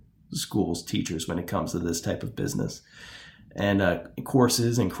other school's teachers when it comes to this type of business and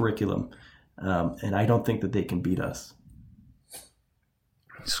courses and curriculum. And I don't think that they can beat us.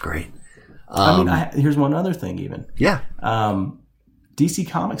 It's great. Here's one other thing even. Yeah. DC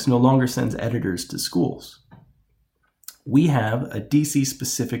Comics no longer sends editors to schools. We have a DC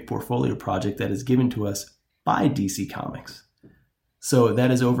specific portfolio project that is given to us by DC Comics. So that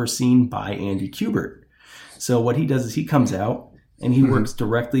is overseen by Andy Kubert. So what he does is he comes out and he works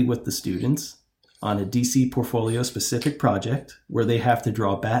directly with the students on a DC portfolio specific project where they have to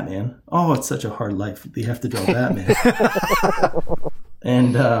draw Batman. Oh, it's such a hard life. They have to draw Batman.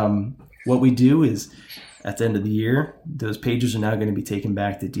 And what we do is at the end of the year, those pages are now going to be taken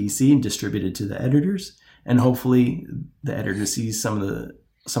back to DC and distributed to the editors. And hopefully the editor sees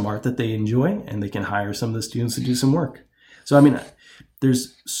some art that they enjoy and they can hire some of the students to do some work. So,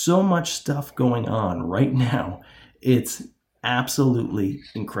 there's so much stuff going on right now. It's absolutely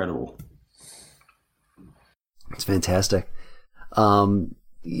incredible. It's fantastic. To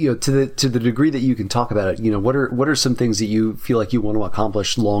the degree that you can talk about it, what are some things that you feel like you want to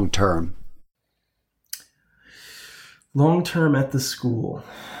accomplish long term? Long term at the school.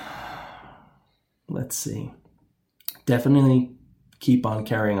 Let's see. Definitely keep on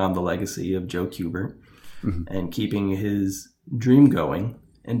carrying on the legacy of Joe Kubert and keeping his dream going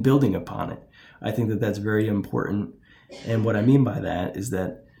and building upon it. I think that that's very important. And what I mean by that is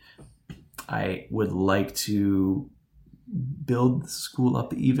that I would like to build the school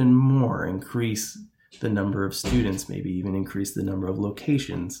up even more, increase the number of students, maybe even increase the number of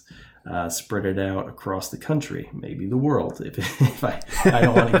locations, spread it out across the country, maybe the world. If I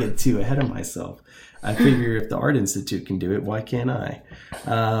don't want to get too ahead of myself. I figure if the Art Institute can do it, why can't I?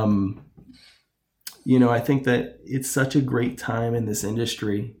 I think that it's such a great time in this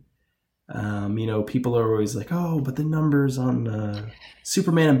industry. People are always like, oh, but the numbers on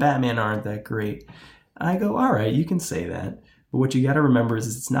Superman and Batman aren't that great. I go, all right, you can say that. But what you got to remember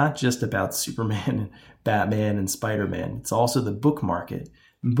is it's not just about Superman and Batman and Spider-Man. It's also the book market.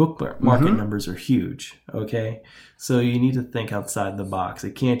 Book market numbers are huge, okay? So you need to think outside the box.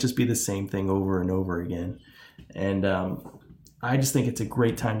 It can't just be the same thing over and over again. And I just think it's a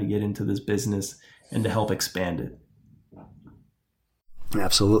great time to get into this business and to help expand it.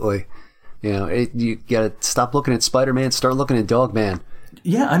 Absolutely. You got to stop looking at Spider-Man, start looking at Dogman.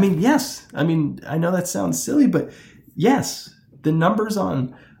 Yeah, yes. I know that sounds silly, but yes, the numbers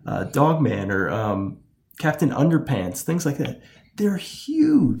on Dogman or Captain Underpants, things like that. They're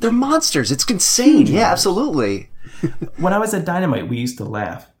huge. They're monsters. It's insane. Yeah, absolutely. When I was at Dynamite, we used to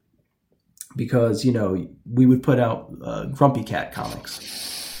laugh because, we would put out Grumpy Cat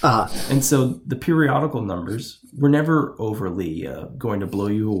comics. And so the periodical numbers were never overly going to blow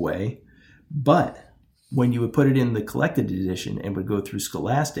you away. But when you would put it in the collected edition and would go through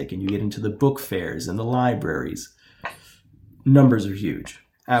Scholastic and you get into the book fairs and the libraries, numbers are huge.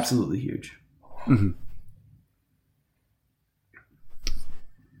 Absolutely huge. Mm-hmm.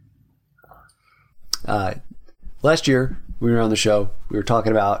 Last year, we were on the show. We were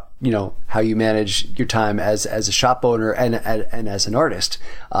talking about, how you manage your time as a shop owner and as an artist.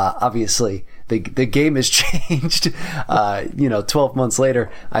 Obviously, the game has changed. 12 months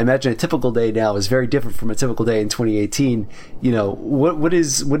later, I imagine a typical day now is very different from a typical day in 2018. What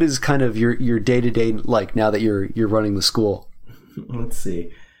is kind of your day-to-day like now that you're running the school? Let's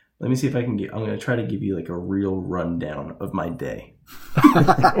see. Let me see if I can I'm going to try to give you like a real rundown of my day.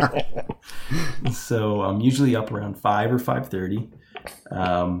 So I'm usually up around 5 or 5:30.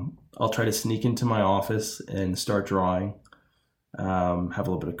 I'll try to sneak into my office and start drawing, have a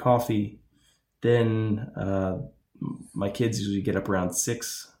little bit of coffee. Then my kids usually get up around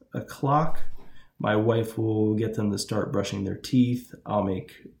 6 o'clock. My wife will get them to start brushing their teeth. I'll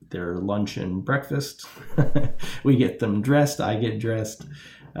make their lunch and breakfast. We get them dressed. I get dressed.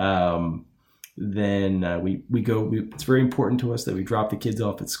 Then we go. It's very important to us that we drop the kids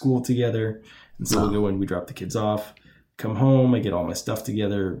off at school together. And so we'll go and we drop the kids off, come home, I get all my stuff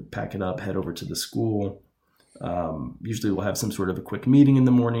together, pack it up, head over to the school. Usually we'll have some sort of a quick meeting in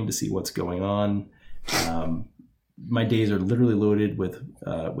the morning to see what's going on. My days are literally loaded with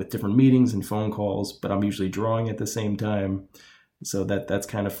different meetings and phone calls, but I'm usually drawing at the same time. So that's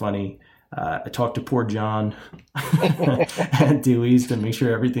kind of funny. I talked to poor John at Dewey's to make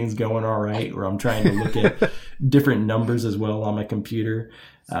sure everything's going all right, or I'm trying to look at different numbers as well on my computer,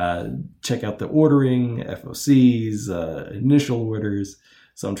 check out the ordering, FOCs, initial orders.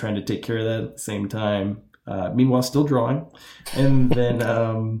 So I'm trying to take care of that at the same time. Meanwhile, still drawing, and then,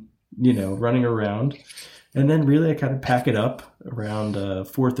 running around. And then really I kind of pack it up around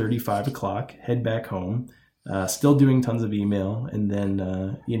 4:30, 5 o'clock, head back home. Still doing tons of email, and then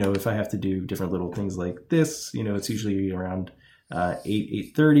if I have to do different little things like this, it's usually around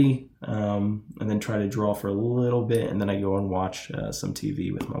 8:30, and then try to draw for a little bit, and then I go and watch some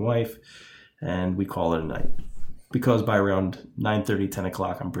TV with my wife, and we call it a night. Because by around 9:30, 10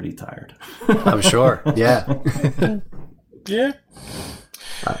 o'clock, I'm pretty tired. I'm sure. Yeah. Yeah.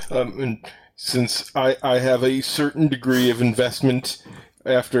 And since I have a certain degree of investment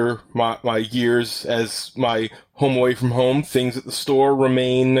after my years as my home away from home, things at the store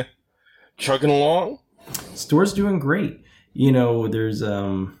remain chugging along. Store's doing great. There's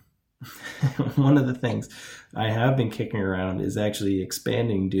one of the things I have been kicking around is actually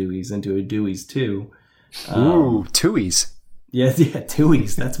expanding Dewey's into a Dewey's 2. Ooh, Dewey's. Yeah,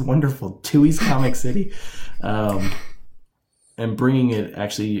 Dewey's. That's wonderful. Dewey's Comic City. And bringing it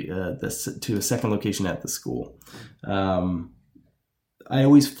actually to a second location at the school. I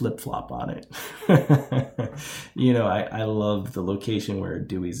always flip-flop on it. I love the location where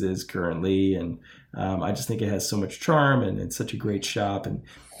Dewey's is currently, and I just think it has so much charm, and it's such a great shop, and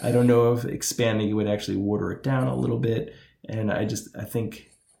I don't know if expanding it would actually water it down a little bit, and I think,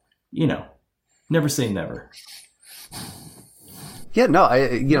 never say never. Yeah, no,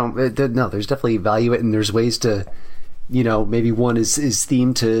 no, there's definitely value in it, and there's ways to, maybe one is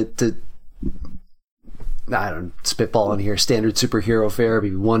themed to I don't spitball in here, standard superhero fare.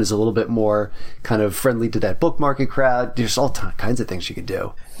 Maybe one is a little bit more kind of friendly to that book market crowd. There's all kinds of things you can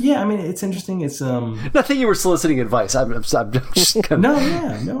do. Yeah, I mean, it's interesting. It's not that you were soliciting advice. I'm just kind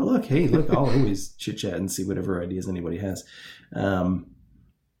of... No. Look, I'll always chit chat and see whatever ideas anybody has.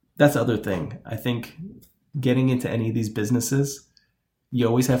 That's the other thing. I think getting into any of these businesses, you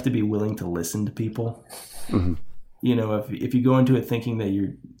always have to be willing to listen to people. Mm-hmm. If you go into it thinking that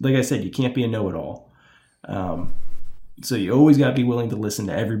you're, like I said, you can't be a know-it-all. So you always got to be willing to listen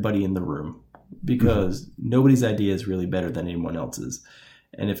to everybody in the room, because nobody's idea is really better than anyone else's.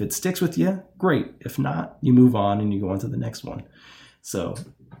 And if it sticks with you, great. If not, you move on and you go on to the next one. So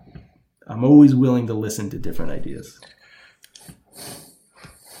I'm always willing to listen to different ideas.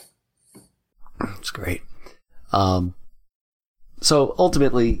 That's great. So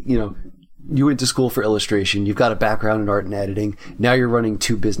ultimately, you went to school for illustration. You've got a background in art and editing. Now you're running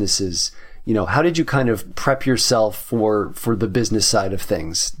 2 businesses. How did you kind of prep yourself for the business side of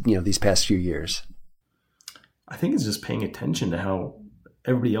things, these past few years? I think it's just paying attention to how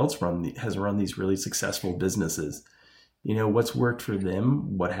everybody else has run these really successful businesses. What's worked for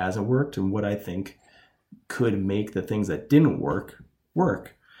them, what hasn't worked, and what I think could make the things that didn't work.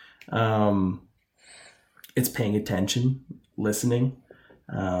 It's paying attention, listening,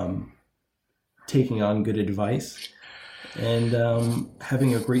 taking on good advice, and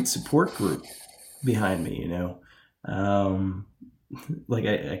having a great support group behind me. Like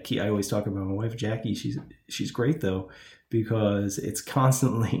I always talk about my wife Jackie. She's great though, because it's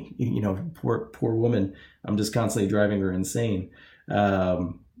constantly, poor woman. I'm just constantly driving her insane.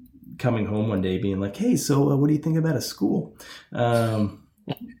 Coming home one day being like, hey, so what do you think about a school? But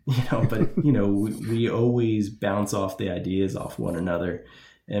we always bounce off the ideas off one another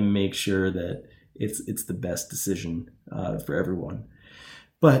and make sure that it's the best decision for everyone.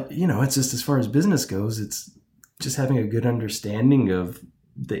 But it's just, as far as business goes, it's just having a good understanding of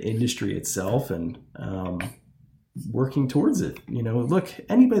the industry itself and working towards it. Look,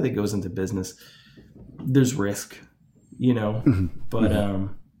 anybody that goes into business, there's risk, but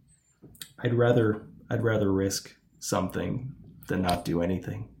I'd rather risk something than not do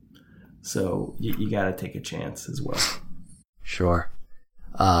anything. So you got to take a chance as well. Sure.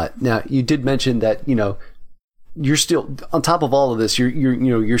 Now you did mention that, you're still on top of all of this.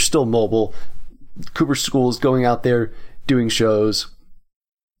 You're still mobile. Cooper School is going out there doing shows.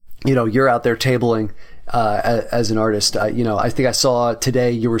 You're out there tabling as an artist. I think I saw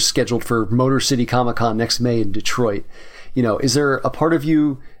today you were scheduled for Motor City Comic Con next May in Detroit. Is there a part of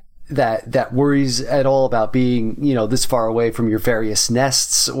you that worries at all about being, this far away from your various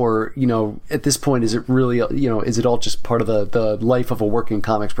nests, or, at this point, is it really, is it all just part of the life of a working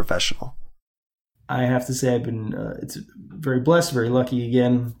comics professional? I have to say I've been, it's very blessed, very lucky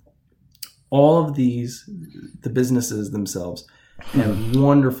again. All of the businesses themselves have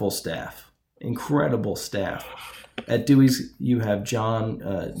wonderful staff, incredible staff. At Dewey's, you have John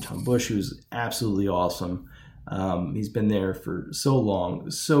Bush, who's absolutely awesome. He's been there for so long,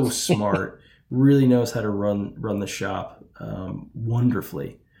 so smart, really knows how to run the shop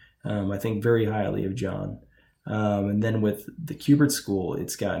wonderfully. I think very highly of John. And then with the Kubert School,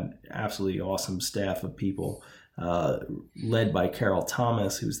 it's got an absolutely awesome staff of people, led by Carol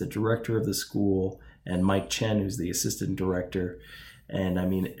Thomas, who's the director of the school, and Mike Chen, who's the assistant director. And I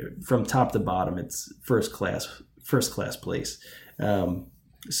mean, from top to bottom, it's first class place.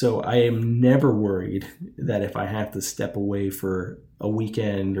 So I am never worried that if I have to step away for a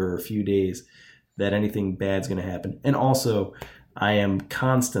weekend or a few days, that anything bad's going to happen. And also, I am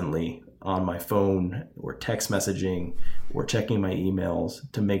constantly on my phone or text messaging or checking my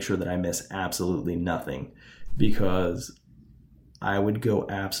emails to make sure that I miss absolutely nothing, because I would go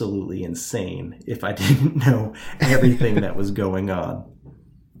absolutely insane if I didn't know everything that was going on.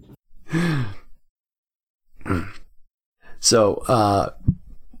 So,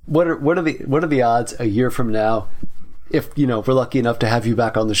 what are the odds a year from now, if we're lucky enough to have you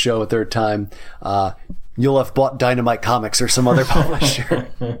back on the show a third time, you'll have bought Dynamite Comics or some other publisher?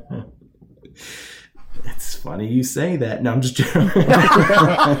 It's funny you say that. No, I'm just joking. We're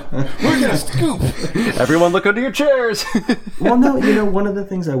gonna scoop. Everyone, look under your chairs. Well, no, one of the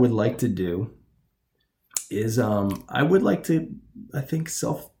things I would like to do is I would like to, I think,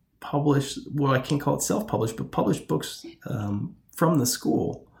 self-publish. Well, I can't call it self-publish, but publish books from the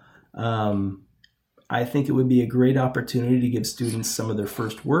school. I think it would be a great opportunity to give students some of their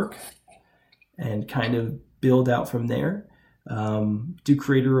first work and kind of build out from there. Do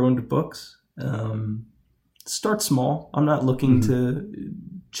creator-owned books. Start small. I'm not looking to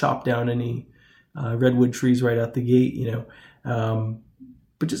chop down any redwood trees right out the gate,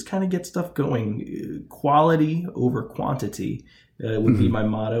 but just kind of get stuff going. Quality over quantity would be my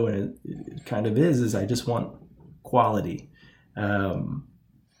motto, and it kind of is I just want quality.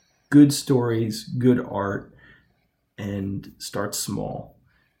 Good stories, good art, and start small.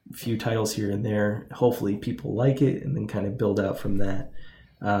 A few titles here and there. Hopefully people like it, and then kind of build out from that.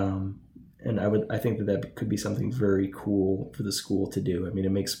 And I think that could be something very cool for the school to do. I mean,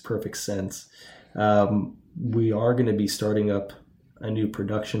 it makes perfect sense. We are going to be starting up a new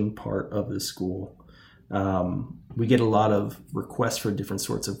production part of the school. We get a lot of requests for different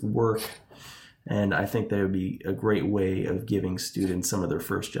sorts of work, and I think that would be a great way of giving students some of their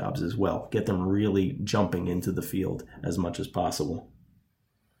first jobs as well. Get them really jumping into the field as much as possible.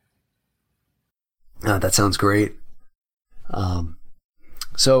 That sounds great.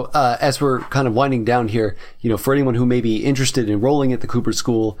 So as we're kind of winding down here, for anyone who may be interested in enrolling at the Cooper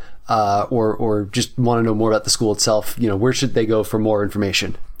School, or just want to know more about the school itself, where should they go for more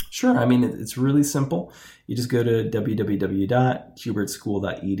information? Sure. I mean, it's really simple. You just go to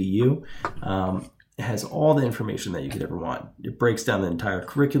www.kubertschool.edu. It has all the information that you could ever want. It breaks down the entire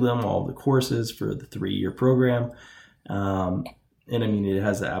curriculum, all the courses for the 3-year program. And I mean, it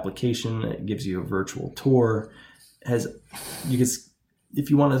has an application. It gives you a virtual tour. If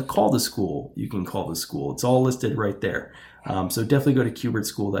you want to call the school, you can call the school. It's all listed right there. So definitely go to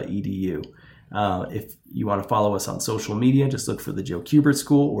kubertschool.edu. If you want to follow us on social media, just look for the Joe Kubert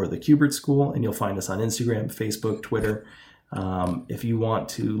School or the Kubert School, and you'll find us on Instagram, Facebook, Twitter. If you want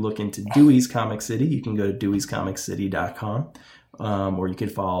to look into Dewey's Comic City, you can go to deweyscomiccity.com, or you can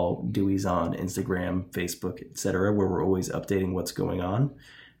follow Dewey's on Instagram, Facebook, etc., where we're always updating what's going on.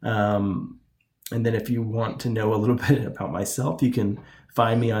 And then if you want to know a little bit about myself, you can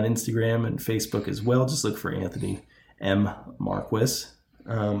find me on Instagram and Facebook as well. Just look for Anthony M. Marquis.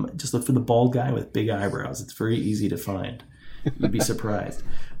 Just look for the bald guy with big eyebrows. It's very easy to find. You'd be surprised.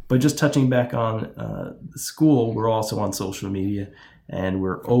 But just touching back on the school, we're also on social media, and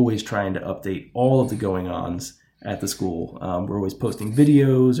we're always trying to update all of the going-ons at the school. We're always posting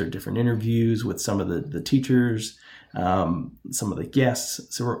videos or different interviews with some of the teachers, some of the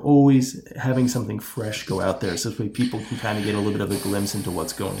guests. So we're always having something fresh go out there so that way people can kind of get a little bit of a glimpse into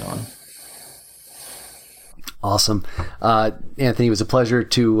what's going on. Awesome. Anthony, it was a pleasure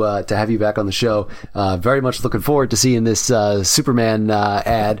to have you back on the show. Very much looking forward to seeing this Superman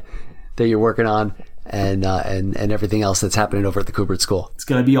ad that you're working on and everything else that's happening over at the Kubert School. It's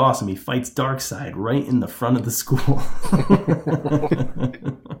going to be awesome. He fights Darkseid right in the front of the school.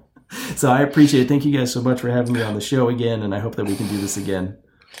 So I appreciate it. Thank you guys so much for having me on the show again, and I hope that we can do this again.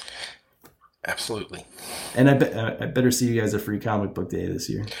 Absolutely. And I better see you guys at Free Comic Book Day this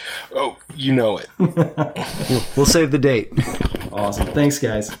year. Oh, you know it. We'll save the date. Awesome. Thanks,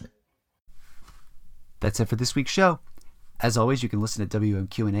 guys. That's it for this week's show. As always, you can listen to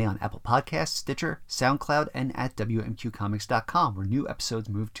WMQ&A on Apple Podcasts, Stitcher, SoundCloud, and at WMQcomics.com, where new episodes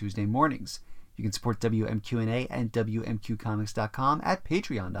move Tuesday mornings. You can support WMQ&A and WMQcomics.com at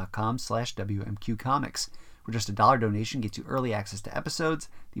patreon.com/WMQcomics, where just a $1 donation gets you early access to episodes,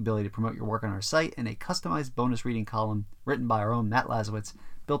 the ability to promote your work on our site, and a customized bonus reading column written by our own Matt Lazowitz,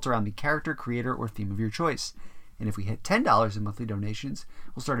 built around the character, creator, or theme of your choice. And if we hit $10 in monthly donations,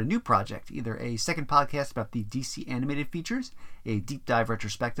 we'll start a new project, either a second podcast about the DC animated features, a deep dive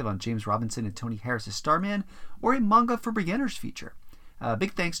retrospective on James Robinson and Tony Harris's Starman, or a manga for beginners feature.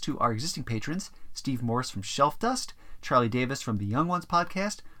 Big thanks to our existing patrons, Steve Morris from Shelf Dust, Charlie Davis from the Young Ones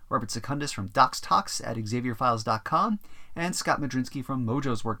podcast, Robert Secundus from Docs Talks at XavierFiles.com, and Scott Madrinsky from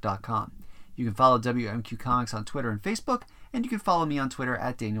MojosWork.com. You can follow WMQ Comics on Twitter and Facebook, and you can follow me on Twitter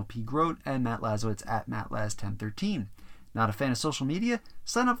at Daniel P. Grote and Matt Lazowitz at MattLaz1013. Not a fan of social media?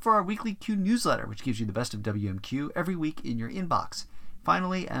 Sign up for our weekly Q newsletter, which gives you the best of WMQ every week in your inbox.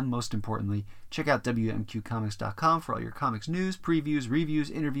 Finally, and most importantly, check out WMQcomics.com for all your comics news, previews, reviews,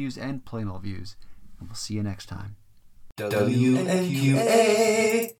 interviews, and plain old views. And we'll see you next time. WMQA.